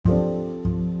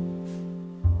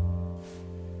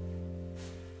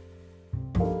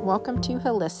welcome to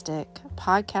Holistic, a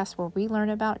podcast where we learn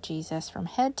about Jesus from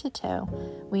head to toe.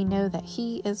 We know that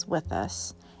He is with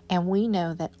us, and we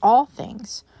know that all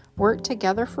things work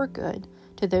together for good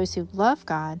to those who love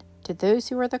God, to those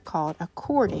who are the called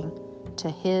according to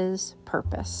His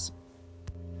purpose.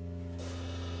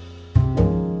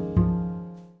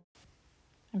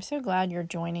 I'm so glad you're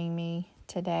joining me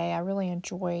today. I really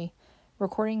enjoy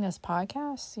recording this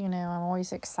podcast. I'm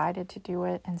always excited to do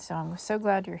it. And so I'm so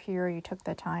glad you're here. You took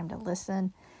the time to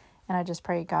listen. And I just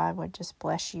pray God would just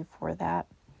bless you for that.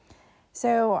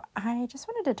 So I just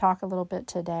wanted to talk a little bit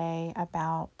today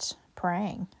about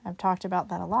praying. I've talked about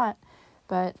that a lot,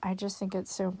 but I just think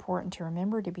it's so important to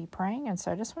remember to be praying. And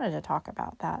so I just wanted to talk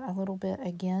about that a little bit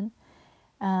again.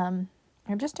 I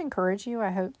just encourage you. I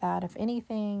hope that if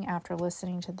anything, after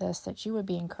listening to this, that you would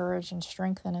be encouraged and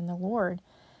strengthened in the Lord,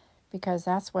 because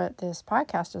that's what this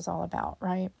podcast is all about,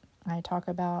 right? I talk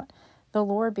about the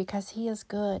Lord because He is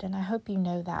good, and I hope you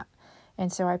know that. And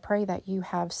so I pray that you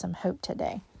have some hope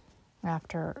today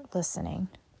after listening.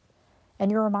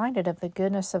 And you're reminded of the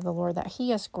goodness of the Lord, that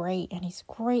He is great, and He's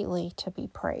greatly to be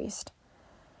praised.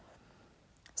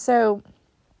 So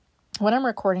when I'm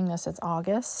recording this, it's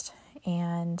August,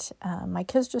 and my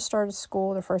kids just started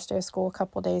school, the first day of school a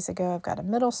couple days ago. I've got a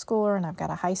middle schooler and I've got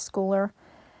a high schooler.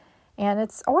 And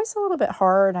it's always a little bit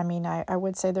hard. I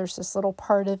would say there's this little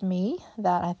part of me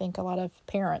that I think a lot of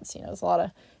parents, there's a lot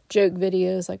of joke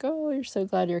videos like, oh, you're so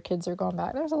glad your kids are going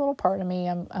back. There's a little part of me,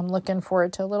 I'm looking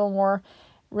forward to a little more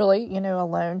really,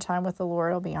 alone time with the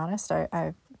Lord. I'll be honest.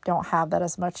 I don't have that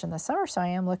as much in the summer, so I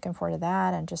am looking forward to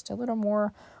that and just a little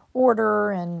more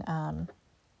order and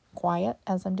quiet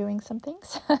as I'm doing some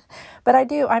things. But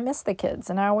I miss the kids,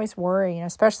 and I always worry,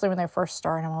 especially when they first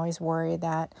start, I'm always worried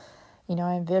that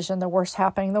I envision the worst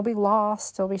happening. They'll be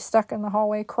lost. They'll be stuck in the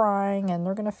hallway crying, and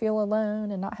they're going to feel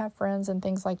alone and not have friends and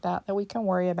things like that we can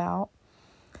worry about.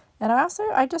 And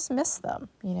I just miss them.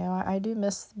 I do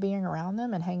miss being around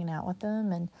them and hanging out with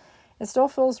them. And it still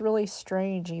feels really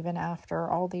strange even after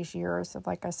all these years of,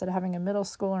 like I said, having a middle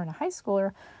schooler and a high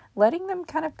schooler, letting them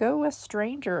kind of go with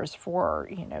strangers for,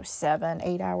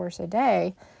 7-8 hours a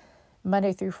day,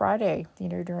 Monday through Friday,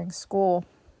 during school.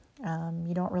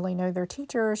 You don't really know their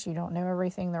teachers. You don't know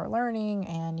everything they're learning,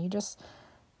 and you just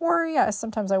worry.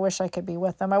 Sometimes I wish I could be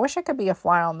with them. I wish I could be a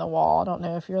fly on the wall. I don't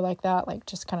know if you're like that, like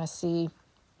just kind of see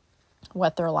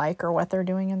what they're like or what they're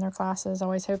doing in their classes. I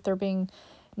always hope they're being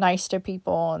nice to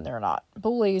people and they're not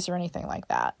bullies or anything like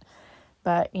that.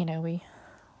 But, we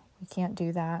can't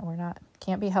do that.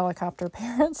 Can't be helicopter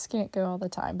parents, can't go all the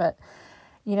time. But,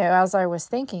 as I was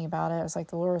thinking about it, it was like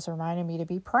the Lord was reminding me to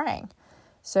be praying.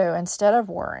 So instead of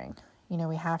worrying,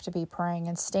 we have to be praying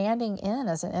and standing in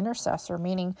as an intercessor,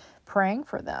 meaning praying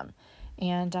for them.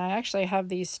 And I actually have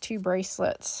these 2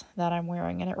 bracelets that I'm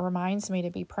wearing, and it reminds me to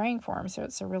be praying for them. So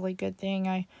it's a really good thing.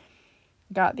 I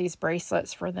got these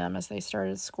bracelets for them as they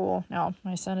started school. Now,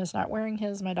 my son is not wearing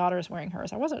his. My daughter's wearing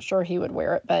hers. I wasn't sure he would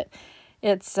wear it, but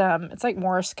it's like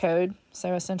Morse code.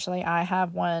 So essentially I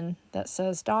have one that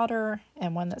says daughter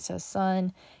and one that says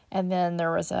son. And then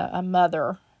there was a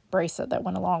mother bracelet that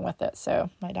went along with it. So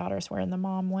my daughter's wearing the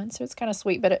mom one. So it's kind of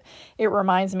sweet, but it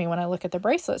reminds me when I look at the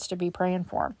bracelets to be praying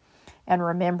for them and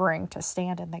remembering to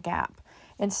stand in the gap.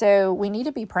 And so we need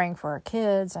to be praying for our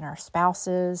kids and our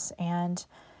spouses and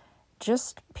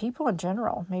just people in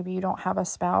general. Maybe you don't have a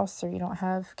spouse or you don't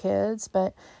have kids,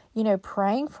 but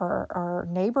praying for our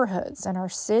neighborhoods and our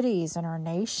cities and our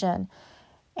nation,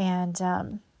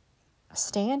 and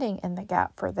standing in the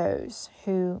gap for those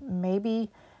who maybe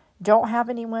don't have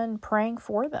anyone praying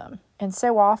for them. And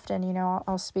so often,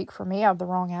 I'll speak for me, I have the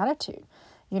wrong attitude.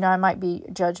 I might be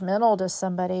judgmental to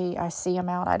somebody. I see them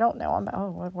out. I don't know them.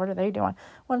 Oh, what are they doing?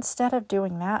 Well, instead of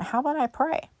doing that, how about I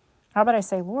pray? How about I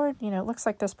say, Lord, it looks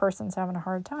like this person's having a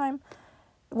hard time.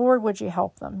 Lord, would you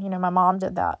help them? My mom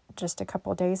did that just a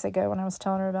couple of days ago when I was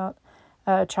telling her about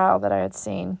a child that I had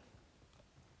seen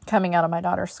coming out of my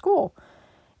daughter's school.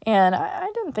 And I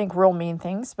didn't think real mean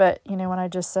things, but, when I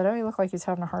just said, oh, you look like he's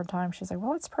having a hard time, she's like,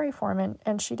 well, let's pray for him.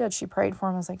 And she did. She prayed for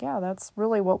him. I was like, yeah, that's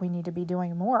really what we need to be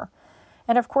doing more.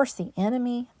 And of course, the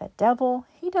enemy, the devil,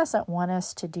 he doesn't want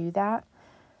us to do that.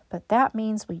 But that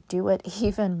means we do it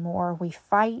even more. We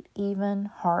fight even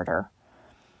harder.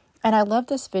 And I love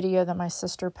this video that my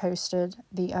sister posted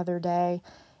the other day.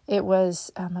 It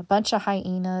was a bunch of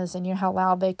hyenas, and you know how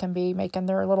loud they can be, making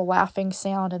their little laughing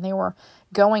sound. And they were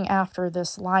going after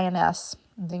this lioness.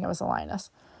 I think it was a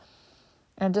lioness.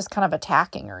 And just kind of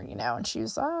attacking her, and she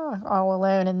was all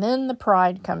alone. And then the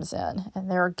pride comes in, and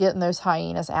they're getting those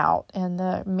hyenas out. And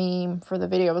the meme for the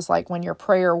video was like, when your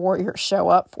prayer warriors show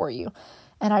up for you.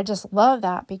 And I just love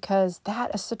that because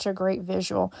that is such a great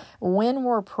visual. When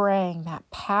we're praying, that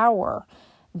power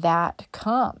that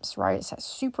comes, right? It's that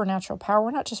supernatural power.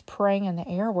 We're not just praying in the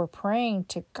air, we're praying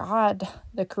to God,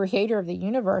 the creator of the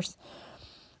universe.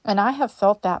 And I have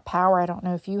felt that power. I don't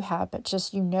know if you have, but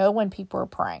just, when people are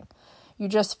praying, you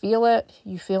just feel it.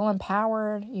 You feel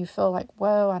empowered. You feel like,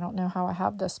 whoa, I don't know how I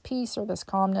have this peace or this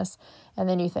calmness. And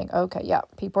then you think, okay, yeah,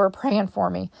 people are praying for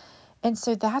me. And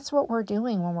so that's what we're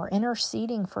doing when we're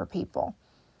interceding for people.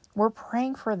 We're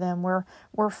praying for them.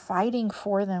 We're fighting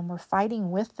for them. We're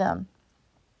fighting with them.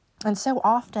 And so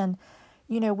often,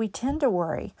 we tend to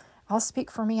worry. I'll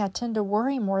speak for me. I tend to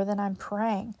worry more than I'm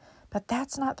praying. But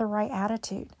that's not the right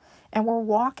attitude. And we're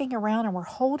walking around and we're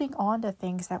holding on to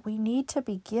things that we need to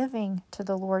be giving to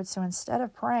the Lord. So instead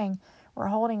of praying, we're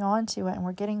holding on to it and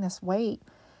we're getting this weight.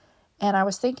 And I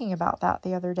was thinking about that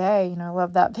the other day. I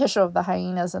love that visual of the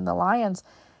hyenas and the lions.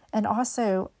 And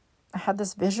also, I had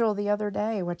this visual the other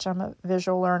day, which I'm a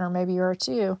visual learner, maybe you are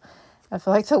too. I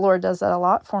feel like the Lord does that a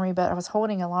lot for me, but I was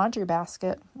holding a laundry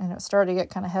basket and it started to get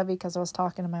kind of heavy because I was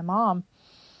talking to my mom.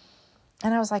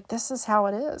 And I was like, this is how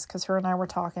it is, because her and I were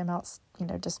talking about,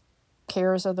 just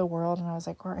cares of the world. And I was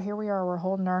like, here we are, we're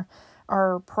holding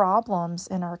our problems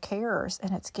and our cares,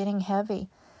 and it's getting heavy.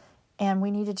 And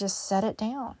we need to just set it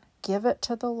down, give it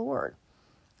to the Lord,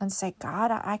 and say,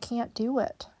 God, I can't do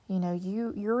it.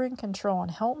 You're in control, and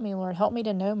help me, Lord. Help me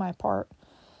to know my part.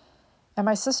 And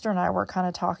my sister and I were kind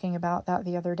of talking about that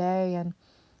the other day, and,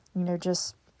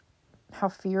 just how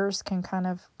fears can kind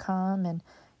of come, and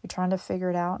you're trying to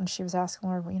figure it out. And she was asking,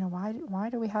 Lord, why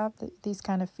do we have these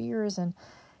kind of fears? And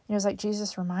it was like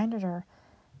Jesus reminded her,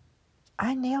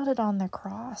 I nailed it on the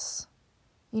cross.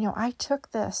 I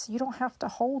took this. You don't have to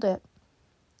hold it.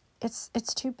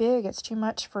 It's too big. It's too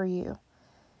much for you.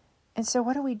 And so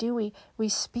what do? We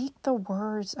speak the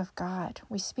words of God.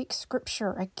 We speak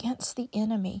scripture against the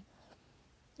enemy,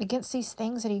 against these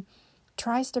things that he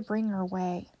tries to bring our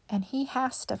way. And he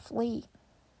has to flee,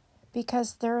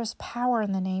 because there is power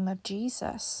in the name of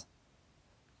Jesus,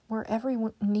 where every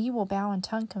knee will bow and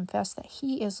tongue confess that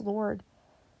he is Lord.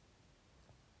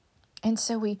 And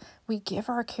so we give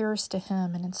our cares to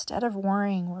him, and instead of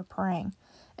worrying, we're praying,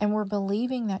 and we're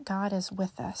believing that God is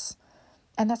with us.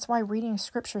 And that's why reading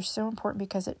scripture is so important,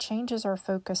 because it changes our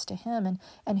focus to him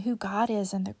and who God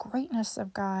is and the greatness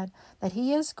of God, that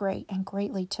he is great and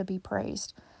greatly to be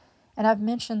praised. And I've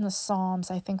mentioned the Psalms.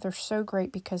 I think they're so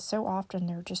great because so often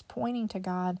they're just pointing to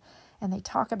God, and they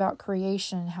talk about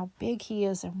creation, how big he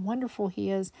is and wonderful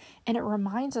he is. And it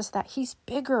reminds us that he's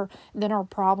bigger than our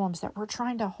problems that we're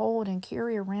trying to hold and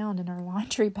carry around in our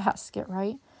laundry basket,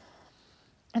 right?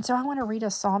 And so I want to read a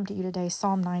psalm to you today,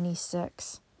 Psalm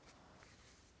 96.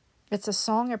 It's a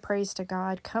song of praise to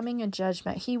God, coming in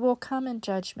judgment. He will come in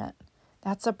judgment.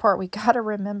 That's a part we got to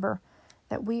remember,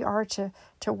 that we are to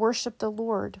worship the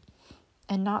Lord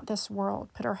and not this world.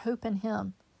 Put our hope in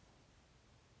him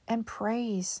and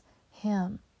praise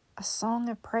him. A song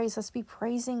of praise. Let's be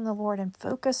praising the Lord and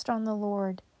focused on the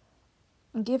Lord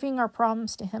and giving our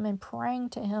problems to him and praying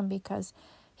to him, because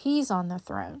he's on the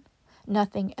throne.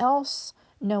 Nothing else,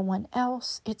 no one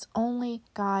else. It's only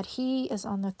God. He is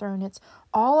on the throne. It's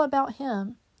all about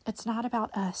him. It's not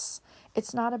about us.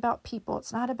 It's not about people.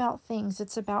 It's not about things.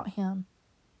 It's about him.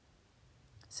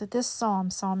 So this psalm,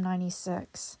 Psalm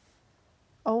 96.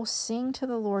 Oh, sing to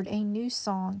the Lord a new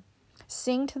song.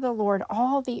 Sing to the Lord,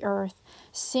 all the earth.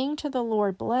 Sing to the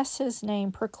Lord, bless his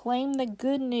name. Proclaim the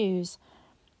good news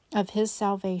of his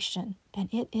salvation. And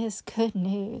it is good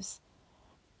news.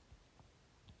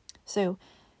 So,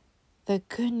 the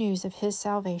good news of his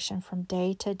salvation from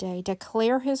day to day.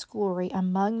 Declare his glory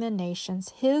among the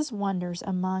nations, his wonders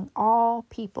among all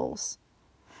peoples.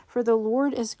 For the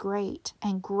Lord is great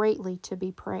and greatly to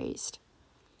be praised.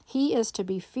 He is to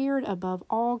be feared above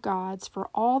all gods, for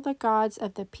all the gods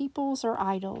of the peoples are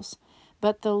idols.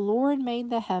 But the Lord made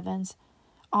the heavens.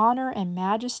 Honor and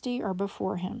majesty are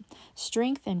before him.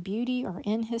 Strength and beauty are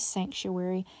in his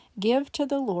sanctuary. Give to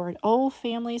the Lord, O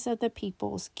families of the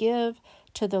peoples. Give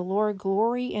to the Lord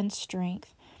glory and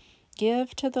strength.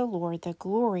 Give to the Lord the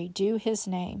glory due his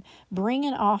name. Bring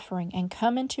an offering and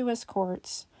come into his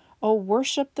courts. O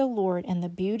worship the Lord in the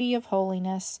beauty of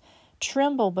holiness.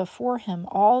 Tremble before him,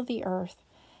 all the earth.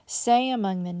 Say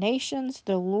among the nations,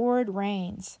 the Lord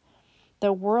reigns.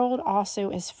 The world also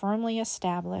is firmly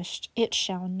established. It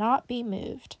shall not be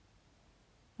moved.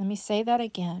 Let me say that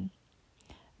again.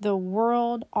 The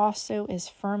world also is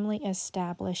firmly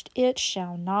established. It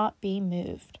shall not be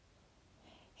moved.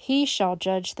 He shall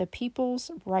judge the peoples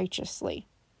righteously.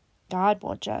 God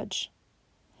will judge.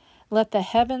 Let the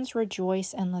heavens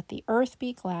rejoice and let the earth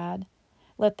be glad.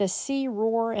 Let the sea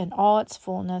roar in all its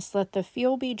fullness. Let the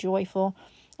field be joyful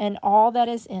and all that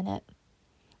is in it.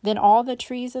 Then all the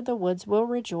trees of the woods will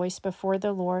rejoice before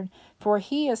the Lord, for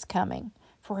he is coming.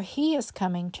 For he is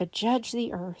coming to judge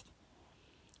the earth.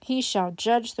 He shall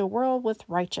judge the world with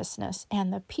righteousness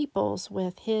and the peoples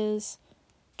with his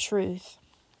truth.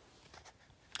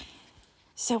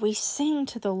 So we sing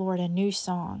to the Lord a new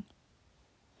song.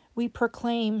 We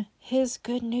proclaim his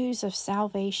good news of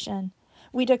salvation.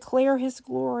 We declare his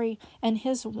glory and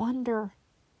his wonder.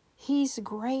 He's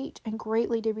great and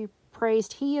greatly to be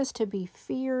praised. He is to be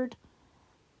feared.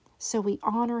 So we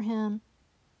honor him.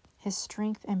 His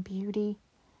strength and beauty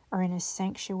are in his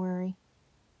sanctuary.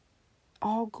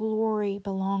 All glory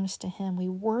belongs to him. We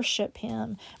worship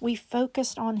him. We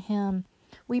focus on him.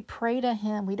 We pray to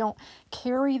him. We don't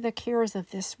carry the cares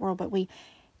of this world, but we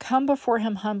come before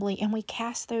him humbly and we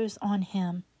cast those on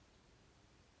him.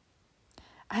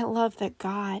 I love that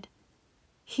God,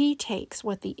 he takes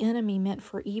what the enemy meant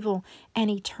for evil and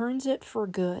he turns it for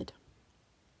good.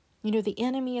 You know, the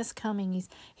enemy is coming.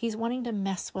 He's wanting to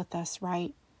mess with us,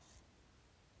 right?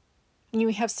 And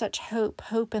we have such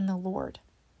hope in the Lord.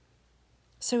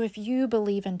 So if you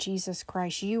believe in Jesus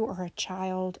Christ, you are a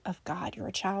child of God. You're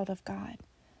a child of God.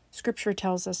 Scripture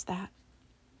tells us that.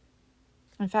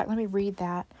 In fact, let me read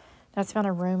that. That's found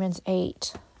in Romans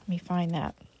 8. Let me find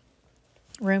that.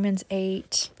 Romans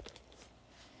 8,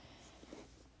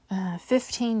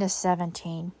 15 to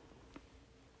 17.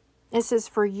 It says,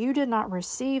 "For you did not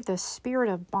receive the spirit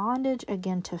of bondage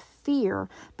again to fear,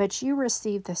 but you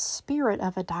received the spirit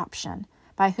of adoption,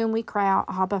 by whom we cry out,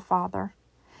 Abba, Father.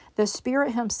 The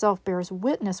Spirit himself bears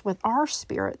witness with our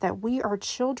spirit that we are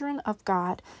children of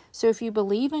God. So if you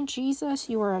believe in Jesus,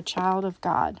 you are a child of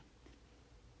God.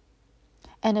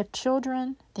 And if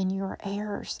children, then you are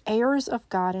heirs, heirs of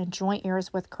God and joint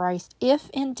heirs with Christ, if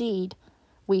indeed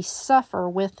we suffer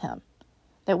with him,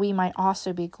 that we might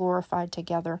also be glorified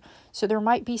together." So there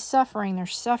might be suffering.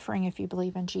 There's suffering if you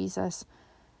believe in Jesus,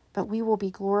 but we will be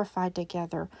glorified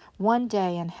together one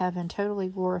day in heaven, totally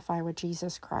glorified with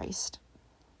Jesus Christ.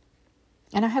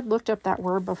 And I had looked up that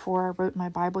word before I wrote my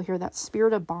Bible here, that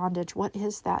spirit of bondage. What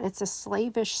is that? It's a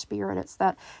slavish spirit. It's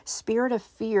that spirit of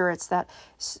fear. It's that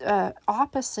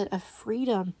opposite of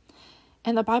freedom.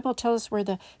 And the Bible tells us where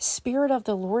the Spirit of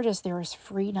the Lord is, there is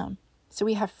freedom. So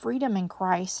we have freedom in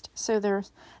Christ. So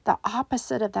there's the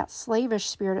opposite of that slavish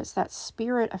spirit. It's that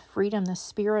spirit of freedom, the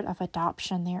spirit of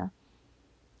adoption there,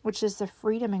 which is the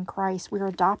freedom in Christ. We're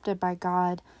adopted by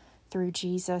God through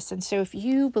Jesus. And so if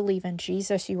you believe in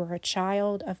Jesus, you are a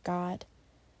child of God.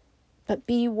 But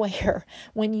beware,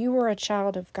 when you are a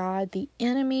child of God, the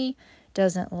enemy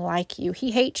doesn't like you.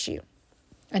 He hates you.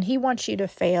 And he wants you to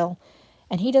fail.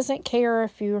 And he doesn't care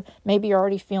if you're maybe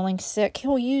already feeling sick.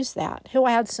 He'll use that. He'll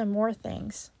add some more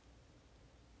things.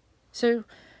 So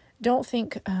don't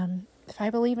think, if I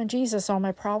believe in Jesus, all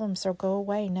my problems will go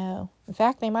away. No. In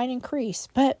fact, they might increase.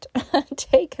 But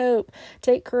take hope.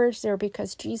 Take courage there,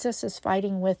 because Jesus is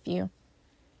fighting with you.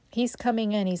 He's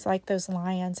coming in. He's like those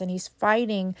lions, and he's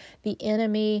fighting the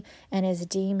enemy and his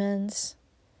demons.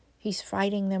 He's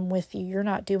fighting them with you. You're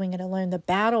not doing it alone. The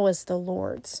battle is the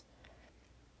Lord's.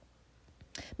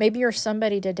 Maybe you're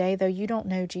somebody today, though, you don't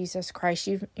know Jesus Christ.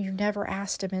 You've never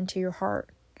asked him into your heart.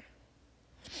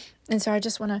 And so I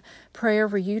just want to pray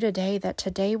over you today, that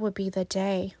today would be the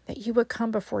day that you would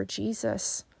come before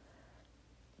Jesus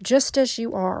just as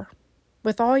you are,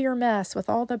 with all your mess, with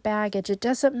all the baggage. It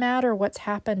doesn't matter what's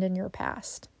happened in your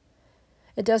past.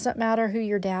 It doesn't matter who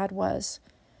your dad was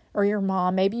or your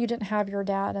mom. Maybe you didn't have your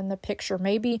dad in the picture.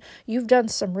 Maybe you've done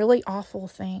some really awful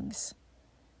things.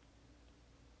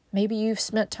 Maybe you've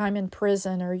spent time in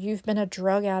prison, or you've been a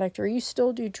drug addict, or you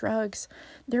still do drugs.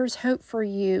 There's hope for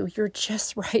you. You're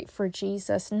just right for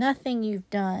Jesus. Nothing you've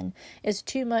done is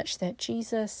too much that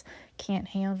Jesus can't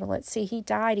handle it. See, he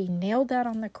died. He nailed that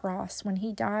on the cross. When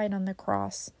he died on the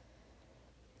cross,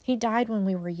 he died when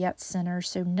we were yet sinners.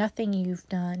 So nothing you've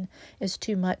done is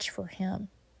too much for him.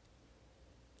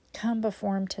 Come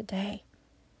before him today.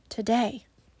 Today.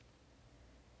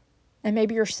 And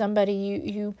maybe you're somebody,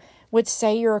 you would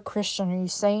say you're a Christian, or you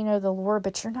say you know the Lord,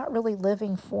 but you're not really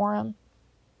living for him.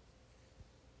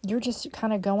 You're just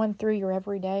kind of going through your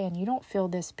everyday, and you don't feel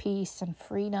this peace and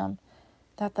freedom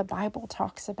that the Bible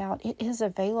talks about. It is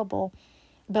available,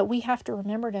 but we have to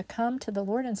remember to come to the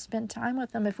Lord and spend time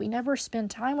with him. If we never spend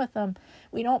time with him,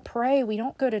 we don't pray, we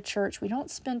don't go to church, we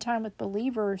don't spend time with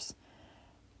believers.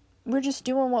 We're just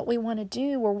doing what we want to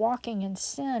do. We're walking in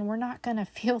sin. We're not going to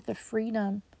feel the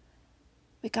freedom.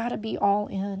 We got to be all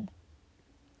in.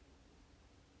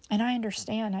 And I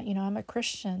understand, I'm a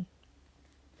Christian.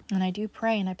 And I do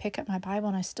pray and I pick up my Bible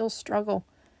and I still struggle.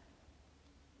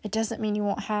 It doesn't mean you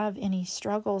won't have any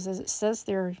struggles, as it says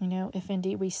there, if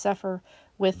indeed we suffer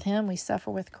with him, we suffer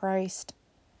with Christ.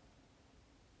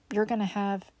 You're going to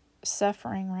have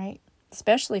suffering, right?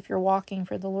 Especially if you're walking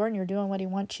for the Lord and you're doing what he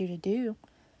wants you to do.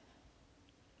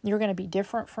 You're going to be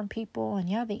different from people. And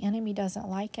yeah, the enemy doesn't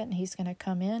like it. And he's going to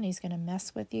come in. He's going to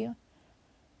mess with you.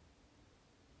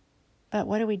 But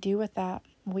what do we do with that?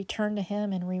 We turn to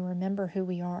him and we remember who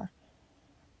we are.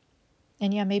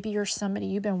 And yeah, maybe you're somebody,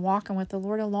 you've been walking with the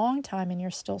Lord a long time and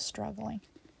you're still struggling.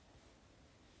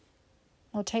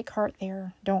 Well, take heart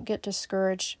there. Don't get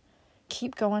discouraged.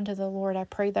 Keep going to the Lord. I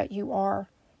pray that you are.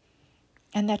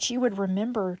 And that you would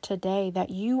remember today that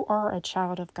you are a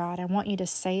child of God. I want you to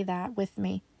say that with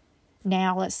me.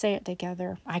 Now, let's say it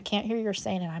together. I can't hear you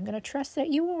saying it. I'm going to trust that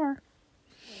you are.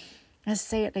 Let's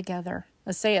say it together.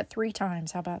 Let's say it 3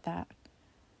 times. How about that?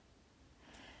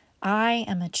 I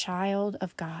am a child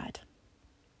of God.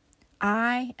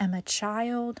 I am a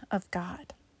child of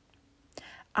God.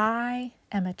 I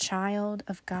am a child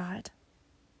of God.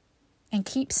 And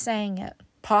keep saying it.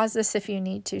 Pause this if you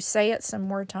need to. Say it some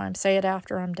more times. Say it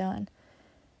after I'm done.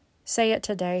 Say it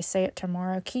today. Say it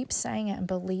tomorrow. Keep saying it and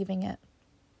believing it.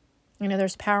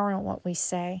 There's power in what we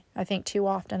say. I think too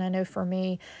often, I know for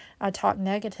me, I talk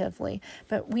negatively.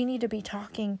 But we need to be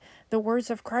talking the words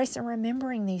of Christ and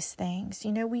remembering these things.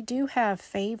 We do have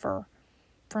favor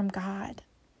from God.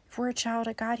 If we're a child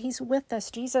of God, he's with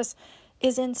us. Jesus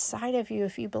is inside of you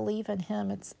if you believe in him.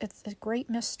 It's a great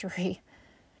mystery.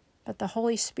 But the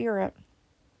Holy Spirit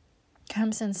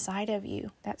comes inside of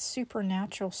you, that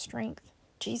supernatural strength.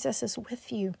 Jesus is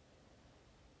with you.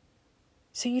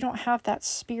 So you don't have that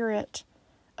spirit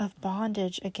of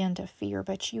bondage again to fear,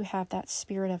 but you have that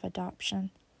spirit of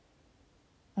adoption.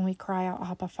 When we cry out,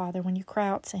 Abba, Father, when you cry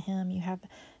out to him, you have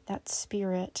that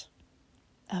spirit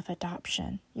of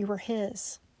adoption. You are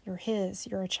his. You're his.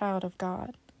 You're a child of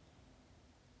God.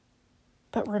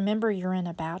 But remember, you're in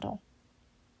a battle.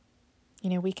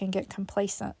 We can get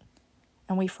complacent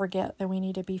and we forget that we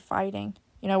need to be fighting.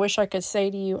 I wish I could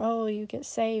say to you, oh, you get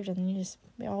saved and you just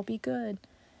all be good.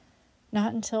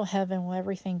 Not until heaven will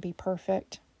everything be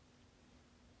perfect.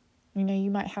 You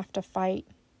might have to fight.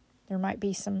 There might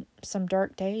be some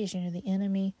dark days. The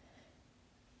enemy,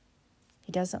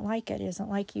 he doesn't like it. He doesn't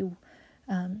like you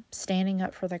standing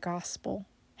up for the gospel,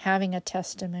 having a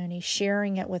testimony,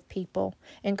 sharing it with people,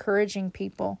 encouraging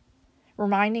people,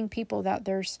 reminding people that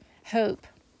there's hope.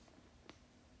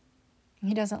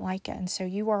 He doesn't like it. And so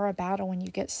you are a battle when you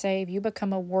get saved. You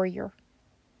become a warrior.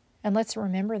 And let's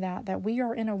remember that we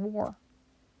are in a war.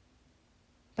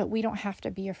 But we don't have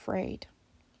to be afraid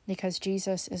because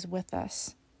Jesus is with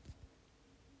us.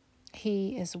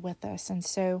 He is with us. And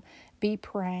so be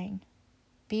praying.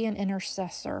 Be an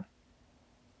intercessor.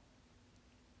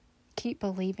 Keep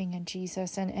believing in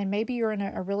Jesus. And maybe you're in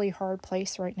a really hard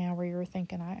place right now where you're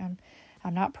thinking,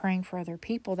 I'm not praying for other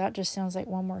people. That just sounds like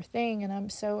one more thing. And I'm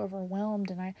so overwhelmed.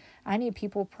 And I need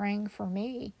people praying for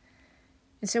me.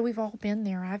 And so we've all been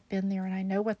there. I've been there. And I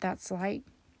know what that's like.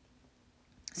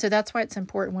 So that's why it's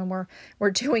important when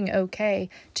we're doing okay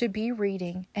to be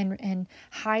reading and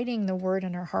hiding the word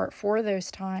in our heart for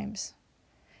those times.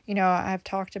 I've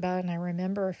talked about it, and I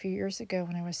remember a few years ago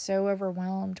when I was so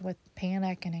overwhelmed with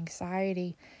panic and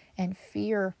anxiety and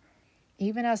fear,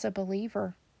 even as a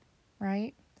believer,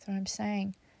 right? So I'm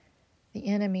saying the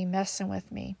enemy messing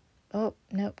with me. Oh,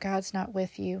 nope, God's not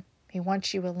with you. He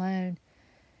wants you alone.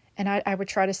 And I would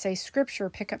try to say scripture,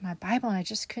 pick up my Bible, and I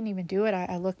just couldn't even do it.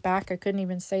 I look back, I couldn't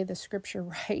even say the scripture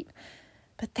right.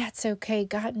 But that's okay.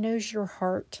 God knows your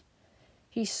heart.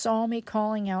 He saw me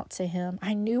calling out to him.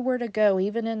 I knew where to go,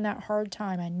 even in that hard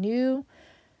time. I knew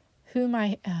who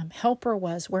my helper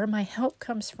was, where my help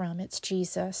comes from. It's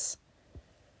Jesus.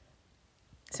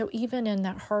 So even in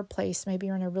that hard place, maybe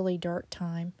you're in a really dark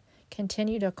time,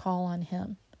 continue to call on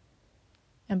him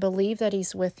and believe that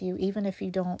he's with you, even if you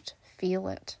don't feel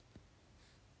it.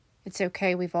 It's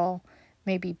okay. We've all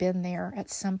maybe been there at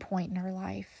some point in our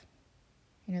life.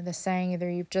 The saying,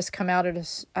 either you've just come out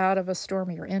of a storm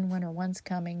or you're in winter, one's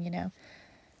coming,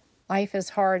 Life is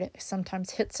hard. It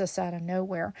sometimes hits us out of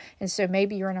nowhere. And so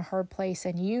maybe you're in a hard place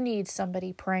and you need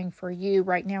somebody praying for you.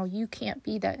 Right now, you can't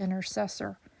be that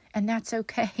intercessor. And that's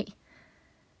okay.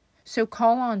 So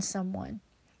call on someone.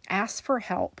 Ask for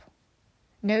help.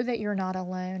 Know that you're not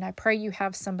alone. I pray you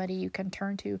have somebody you can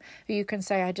turn to who you can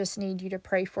say, I just need you to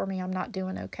pray for me. I'm not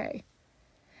doing okay.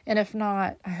 And if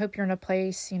not, I hope you're in a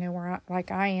place, where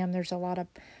like I am, there's a lot of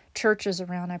churches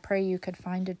around. I pray you could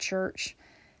find a church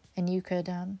and you could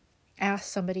ask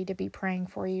somebody to be praying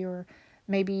for you, or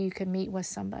maybe you could meet with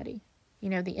somebody.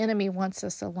 The enemy wants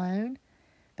us alone,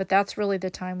 but that's really the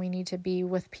time we need to be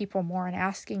with people more and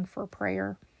asking for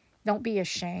prayer. Don't be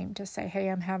ashamed to say, hey,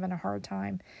 I'm having a hard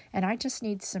time and I just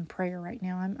need some prayer right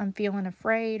now. I'm feeling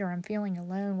afraid, or I'm feeling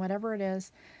alone, whatever it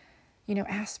is.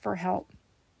 Ask for help.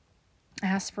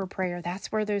 Ask for prayer.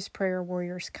 That's where those prayer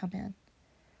warriors come in.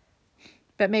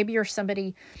 But maybe you're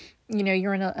somebody,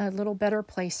 you're in a little better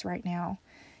place right now.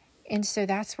 And so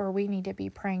that's where we need to be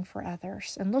praying for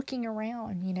others and looking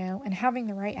around, and having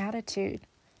the right attitude.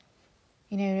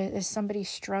 Is somebody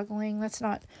struggling? Let's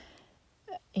not,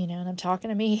 and I'm talking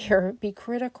to me here, be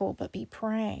critical, but be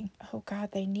praying. Oh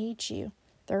God, they need you.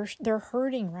 They're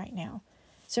hurting right now.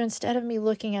 So instead of me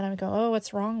looking at them and go, oh,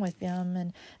 what's wrong with them?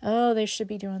 And, oh, they should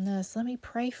be doing this. Let me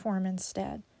pray for them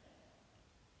instead.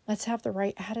 Let's have the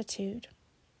right attitude.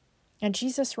 And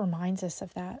Jesus reminds us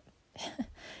of that.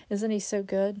 Isn't he so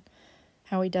good?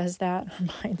 How he does that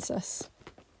reminds us.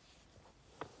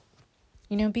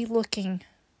 Be looking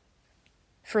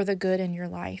for the good in your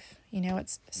life.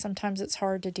 Sometimes it's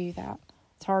hard to do that.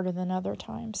 It's harder than other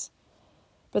times.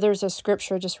 But there's a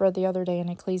scripture I just read the other day in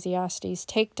Ecclesiastes.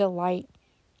 Take delight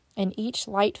in each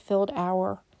light-filled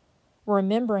hour,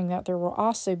 remembering that there will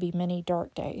also be many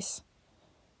dark days.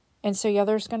 And so,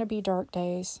 there's going to be dark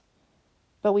days,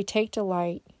 but we take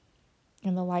delight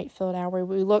in the light-filled hour.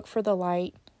 We look for the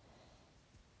light,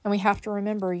 and we have to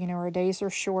remember, our days are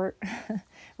short.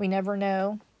 We never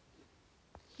know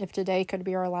if today could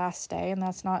be our last day, and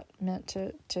that's not meant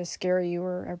to scare you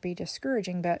or be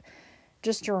discouraging, but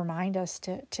just to remind us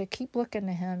to keep looking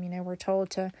to him. We're told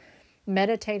to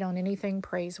meditate on anything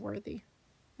praiseworthy.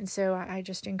 And so I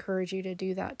just encourage you to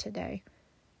do that today.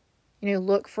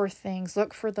 Look for things,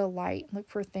 look for the light, look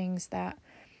for things that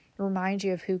remind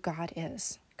you of who God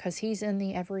is, because he's in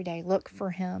the everyday. Look for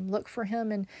him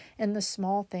in the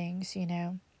small things,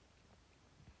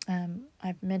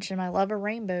 I've mentioned I love a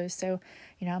rainbow, so,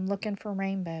 I'm looking for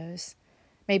rainbows.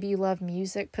 Maybe you love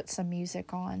music, put some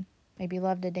music on. Maybe you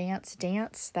love to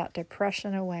dance that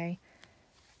depression away.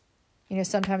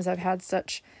 Sometimes I've had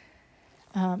such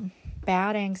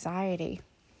bad anxiety.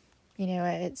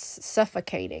 It's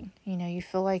suffocating. You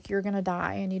feel like you're going to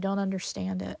die and you don't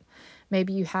understand it.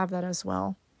 Maybe you have that as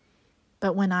well.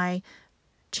 But when I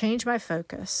change my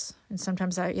focus, and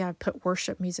sometimes I put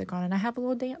worship music on and I have a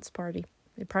little dance party.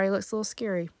 It probably looks a little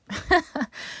scary.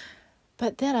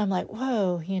 But then I'm like,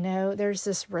 whoa, there's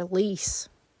this release.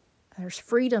 There's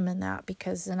freedom in that,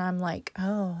 because then I'm like,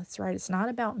 oh, that's right. It's not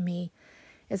about me.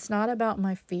 It's not about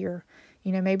my fear.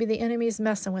 Maybe the enemy is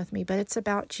messing with me, but it's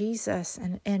about Jesus,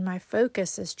 and my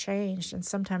focus has changed. And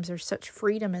sometimes there's such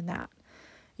freedom in that.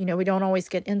 We don't always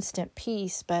get instant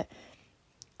peace, but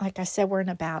like I said, we're in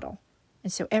a battle.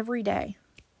 And so every day,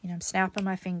 I'm snapping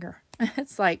my finger.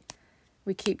 It's like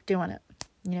we keep doing it.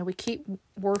 We keep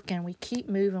working, we keep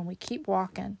moving, we keep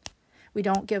walking. We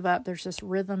don't give up. There's this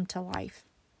rhythm to life.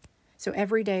 So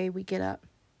every day we get up,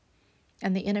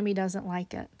 and the enemy doesn't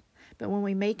like it. But when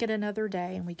we make it another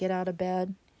day and we get out of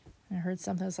bed, I heard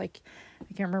something, it's like,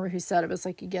 I can't remember who said it, but it's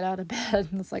like you get out of bed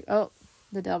and it's like, oh,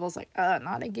 the devil's like,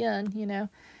 not again,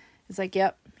 It's like,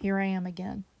 yep, here I am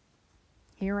again.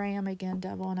 Here I am again,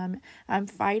 devil. And I'm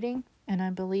fighting, and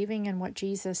I'm believing in what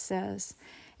Jesus says.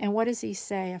 And what does he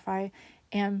say? If I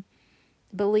am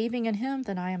believing in him,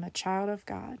 then I am a child of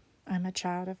God. I'm a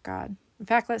child of God. In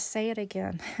fact, let's say it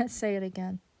again. Let's say it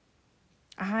again.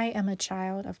 I am a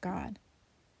child of God.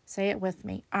 Say it with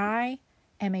me. I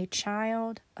am a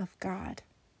child of God.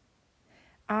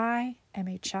 I am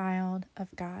a child of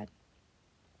God.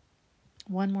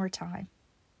 One more time.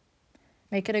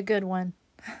 Make it a good one.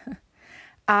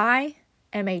 I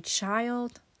am a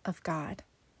child of God.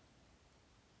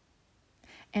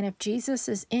 And if Jesus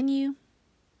is in you,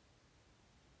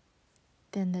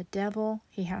 then the devil,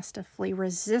 he has to flee.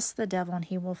 Resist the devil and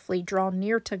he will flee. Draw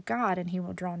near to God and he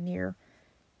will draw near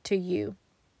to you.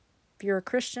 If you're a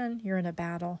Christian, you're in a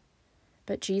battle.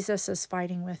 But Jesus is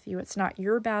fighting with you. It's not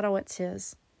your battle, it's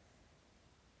his.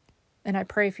 And I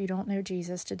pray if you don't know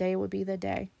Jesus, today would be the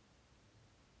day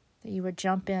that you would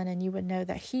jump in and you would know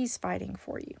that he's fighting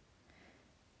for you.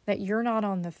 That you're not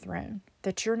on the throne,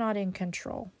 that you're not in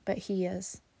control, but he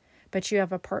is. But you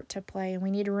have a part to play, and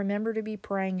we need to remember to be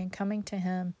praying and coming to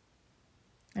him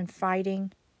and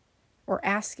fighting or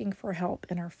asking for help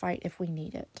in our fight if we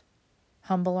need it.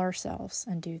 Humble ourselves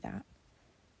and do that.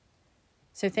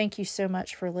 So thank you so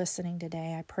much for listening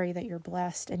today. I pray that you're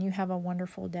blessed and you have a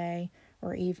wonderful day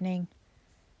or evening.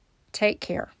 Take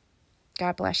care.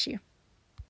 God bless you.